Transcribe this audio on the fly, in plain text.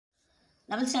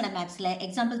11th standard mathsல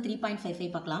example 3.55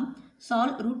 பார்க்கலாம்.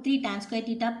 Solve root 3 tan square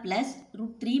theta plus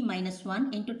root 3 minus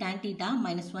 1 into tan theta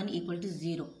minus 1 equal to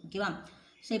 0. ஓகேவா?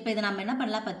 So இப்போ இதை நம்ம என்ன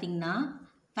பண்ணலாம் பார்த்தீங்கன்னா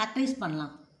ஃபேக்டரைஸ்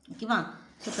பண்ணலாம். ஓகேவா?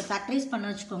 ஸோ இப்போ ஃபேக்டரைஸ் பண்ண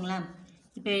வச்சுக்கோங்களேன்.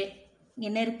 இப்போ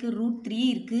என்ன இருக்குது, ரூட் 3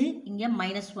 இருக்குது, இங்கே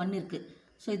மைனஸ் 1 இருக்குது.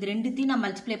 ஸோ இது ரெண்டுத்தையும் நான்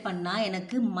மல்டிப்ளை பண்ணால்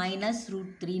எனக்கு மைனஸ்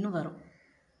ரூட் 3ன்னு வரும்.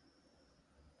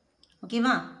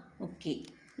 ஓகேவா? ஓகே,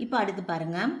 இப்போ அடுத்து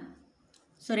பாருங்கள்.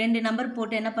 ஸோ ரெண்டு நம்பர்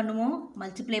போட்டு என்ன பண்ணுவோம்,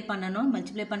 மல்டிப்ளை பண்ணணும்.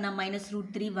 மல்டிப்ளை பண்ணால் மைனஸ்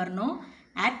ரூட் 3 வரணும்.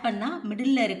 ஆட் பண்ணால்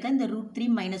மிடில் இருக்க இந்த ரூட் 3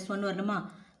 மைனஸ் 1 வரணுமா?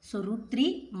 So root 3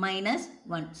 minus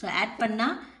 1. So add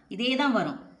பண்ணால் இதே தான்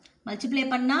வரும். மல்டிப்ளை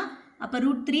பண்ணால் அப்போ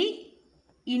ரூட் 3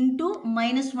 இன்ட்டு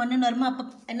மைனஸ் 1ன்னு வருமா? அப்போ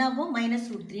என்ன ஆகும், மைனஸ்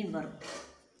ரூட் 3ன்னு வரும்.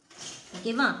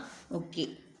 ஓகேவா? ஓகே,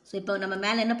 ஸோ இப்போ நம்ம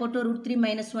மேலே என்ன போட்டோம், ரூட் 3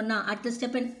 மைனஸ் 1. அடுத்த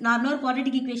ஸ்டெப் நார்மலாக ஒரு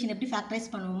குவாட்ரேட்டிக் ஈக்குவேஷன் எப்படி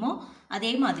ஃபேக்டரைஸ் பண்ணுவோமோ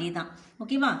அதே மாதிரி தான்.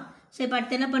 ஓகேவா? ஸோ இப்போ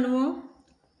அடுத்து என்ன பண்ணுவோம்,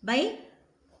 by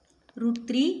root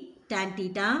 3 tan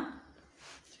theta,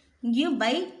 இங்கேயும்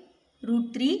by root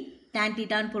 3 tan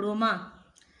theta போடுவோமா?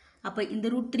 அப்போ இந்த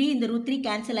root 3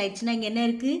 கேன்சல் ஆயிடுச்சுன்னா இங்கே என்ன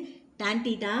இருக்குது, tan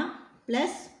theta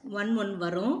plus 1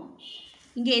 வரும்.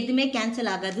 இங்கே எதுவுமே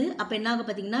கேன்சல் ஆகாது. அப்போ என்ன ஆகும்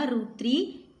பார்த்தீங்கன்னா root 3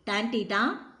 tan theta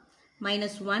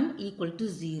minus 1 equal to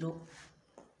 0.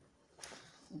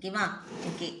 ஓகேவா?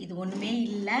 ஓகே, இது ஒன்றுமே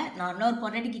இல்லை. நார்மலாக ஒரு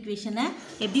குவாட்ரேட்டிக் ஈக்குவேஷனை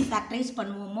எப்படி ஃபேக்டரைஸ்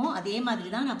பண்ணுவோமோ அதே மாதிரி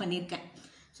தான் நான் பண்ணியிருக்கேன்.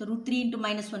 So root 3 into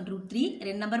minus 1 root 3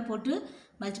 ரெண்டு நம்பர் போட்டு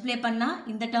மல்டிப்ளை பண்ணால்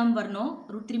இந்த டேர்ம் வரணும்,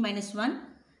 ரூட் 3 மைனஸ் 1.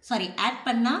 சாரி, ஆட்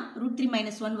பண்ணால் ரூட் 3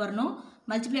 மைனஸ் 1 வரணும்.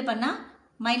 மல்டிப்ளை பண்ணால்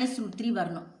மைனஸ் ரூட் 3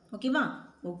 வரணும். ஓகேவா?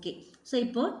 ஓகே, ஸோ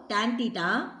இப்போது tan theta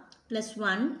plus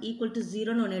 1 equal to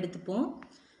 0ன்னு ஒன்று எடுத்துப்போம்.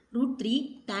 Root 3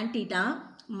 tan theta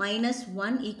minus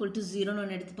 1 equal to 0ன்னு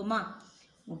ஒன்று எடுத்துப்போமா?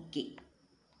 ஓகே,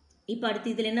 இப்போ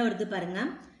அடுத்து இதில் என்ன வருது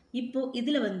பாருங்கள். இப்போது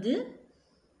இதில் வந்து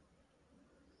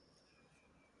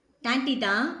tan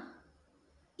theta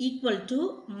equal to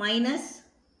minus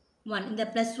 1. இந்த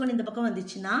plus 1 இந்த பக்கம்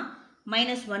வந்துச்சுன்னா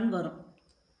minus 1 வரும்.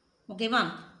 ஓகேவா?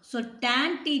 ஸோ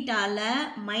tan thetaவில்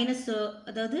மைனஸ்,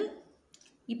 அதாவது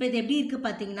இப்போ இது எப்படி இருக்குது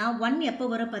பார்த்தீங்கன்னா 1 எப்போ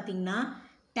வரும் பார்த்தீங்கன்னா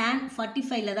tan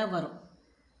 45ல் தான் வரும்.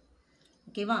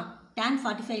 ஓகேவா? tan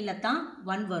 45ல் தான்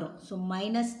 1 வரும். So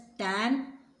minus tan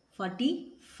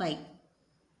 45.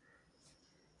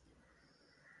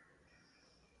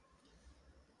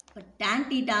 tan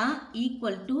theta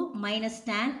equal to minus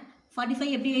tan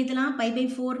 45 எப்படி எழுதலாம், பை பை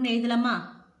 4ன்னு எழுதலாமா?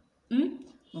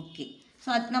 ஓகே, ஸோ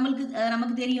அது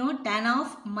நமக்கு தெரியும் tan of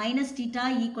minus theta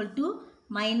equal to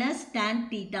minus tan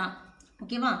theta.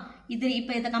 ஓகேவா? இது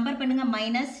இப்போ இதை கம்பேர் பண்ணுங்கள்,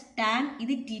 மைனஸ் tan,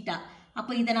 இது theta.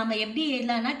 அப்போ இதை நம்ம எப்படி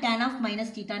எழுதலாம்னா tan of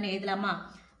minus thetaன்னு எழுதலாமா?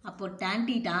 அப்போது tan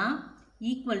theta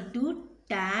equal to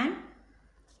tan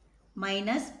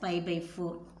minus by by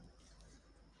 4.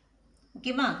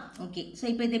 ஓகேவா? ஓகே, ஸோ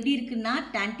இப்போ இது எப்படி இருக்குன்னா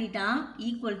tan theta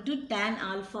equal to tan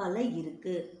ஆல்ஃபாவில்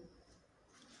இருக்குது.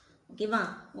 ஓகேவா?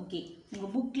 ஓகே,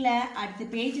 உங்கள் புக்கில் அடுத்த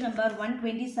பேஜ் நம்பர்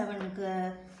 127க்கு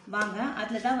வாங்க.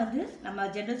 அதில் தான் வந்து நம்ம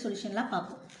ஜென்ரல் சொல்யூஷன்லாம்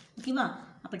பார்ப்போம். ஓகேவா?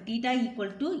 அப்போ theta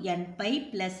equal to n pi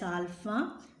plus alpha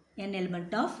n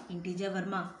element of integer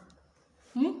வருமா?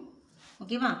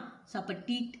 ஓகேவா? ஸோ அப்போ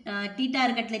theta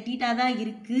இருக்கட்டில் theta தான்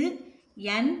இருக்குது,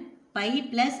 n பை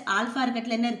ப்ளஸ் ஆல்ஃபா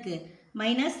இருக்கட்டில் என்ன இருக்குது,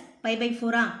 minus by by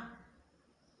 4.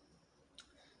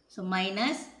 So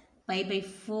minus by by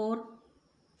 4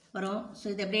 வரும். ஸோ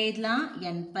இது எப்படி எழுதலாம்,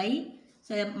 n by,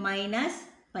 so minus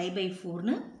by by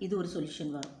 4ன்னு இது ஒரு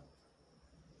சொல்யூஷன் வரும்.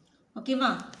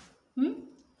 ஓகேவா?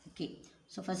 ஓகே,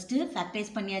 ஸோ ஃபஸ்ட்டு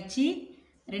ஃபேக்டரைஸ் பண்ணியாச்சு,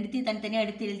 ரெண்டுத்தையும் தனித்தனியாக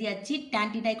எடுத்து எழுதியாச்சு. tan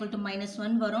theta equal to minus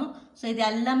 1 வரும். ஸோ இது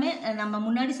எல்லாமே நம்ம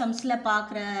முன்னாடி சம்ஸில்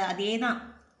பார்க்குற அதே தான்,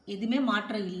 எதுவுமே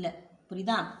மாற்றம் இல்லை.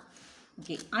 புரியுதா?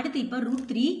 ஓகே, அடுத்து இப்போ ரூட்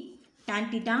 3 tan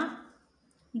theta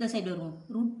இந்த சைடு வருவோம்.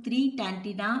 Root 3 tan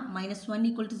theta minus 1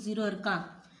 equal to 0 இருக்கா?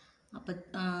 அப்போ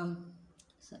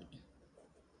சாரி,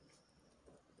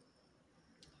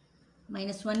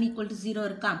 மைனஸ் 1 ஈக்குவல் டு 0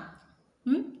 இருக்கா?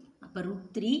 அப்போ root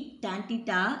 3 tan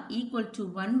theta equal to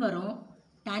 1 வரும்.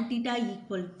 tan theta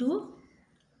equal to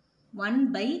 1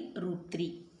 by root 3.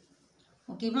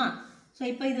 ஓகேவா? ஸோ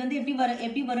இப்போ இது வந்து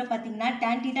எப்படி வரும் பார்த்தீங்கன்னா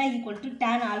tan theta equal to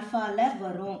tan ஆல்ஃபாவில்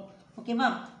வரும். ஓகேவா?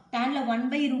 டேனில் 1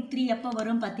 பை ரூட் 3 எப்போ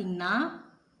வரும் பார்த்தீங்கன்னா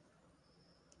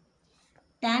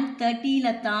tan 30ல்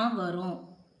தான் வரும்.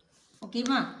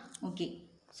 ஓகேவா? ஓகே,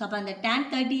 ஸோ அப்போ அந்த tan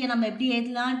 30யை நம்ம எப்படி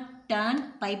எழுதலாம், tan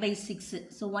by by 6.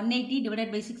 So 180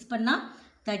 divided by 6 பண்ணால்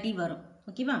 30 வரும்.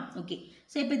 ஓகேவா? ஓகே,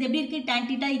 ஸோ இப்போ இது எப்படி இருக்குது, tan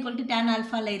theta equal to tan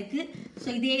ஆல்ஃபாவில் இருக்குது. ஸோ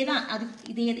இதே தான்,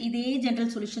 இதே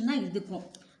ஜென்ரல் சொல்யூஷன் தான் இதுக்கும்.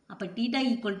 அப்போ theta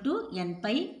equal to n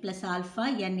pi plus alpha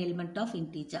n element of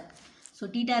integer. So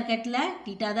theta இருக்கட்டில்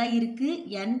theta தான் இருக்குது,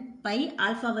 n பை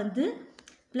ஆல்ஃபா வந்து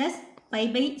plus pi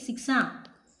by 6.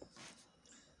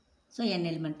 So n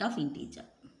element of integer.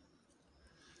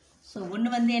 So ஒன்று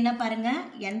வந்து என்ன பாருங்கள்,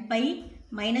 n pi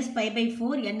minus pi by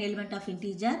 4 n element of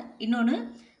integer, இன்னொன்று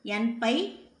n pi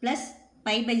plus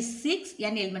pi by 6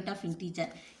 n element of integer.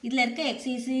 இதில் இருக்க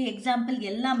எக்ஸசைஸு எக்ஸாம்பிள்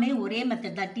எல்லாமே ஒரே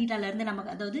மெத்தட் தான். டீட்டாலேருந்து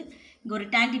நமக்கு அதாவது இங்கே ஒரு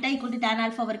tan theta equal to tan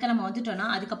alpha வரைக்கும் நம்ம வந்துட்டோம்னா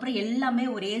அதுக்கப்புறம் எல்லாமே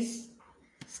ஒரே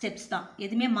ஸ்டெப்ஸ் தான்,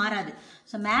 எதுவுமே மாறாது.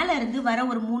 ஸோ மேலே இருந்து வர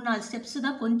ஒரு 3-4 ஸ்டெப்ஸ்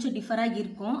தான் கொஞ்சம் டிஃபராக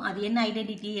இருக்கும். அது என்ன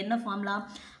ஐடென்டிட்டி, என்ன ஃபார்முலா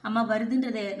நம்ம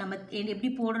வருதுன்றதை நம்ம எப்படி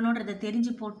போடணுன்றதை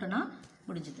தெரிஞ்சு போட்டோன்னா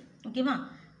முடிஞ்சுது. ஓகேவா?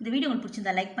 இந்த வீடியோ உங்களுக்கு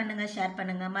பிடிச்சிருந்தா லைக் பண்ணுங்கள், ஷேர்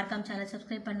பண்ணுங்கள், மறக்காம சேனல்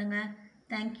சப்ஸ்கிரைப் பண்ணுங்கள்.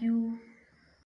 தேங்க்யூ.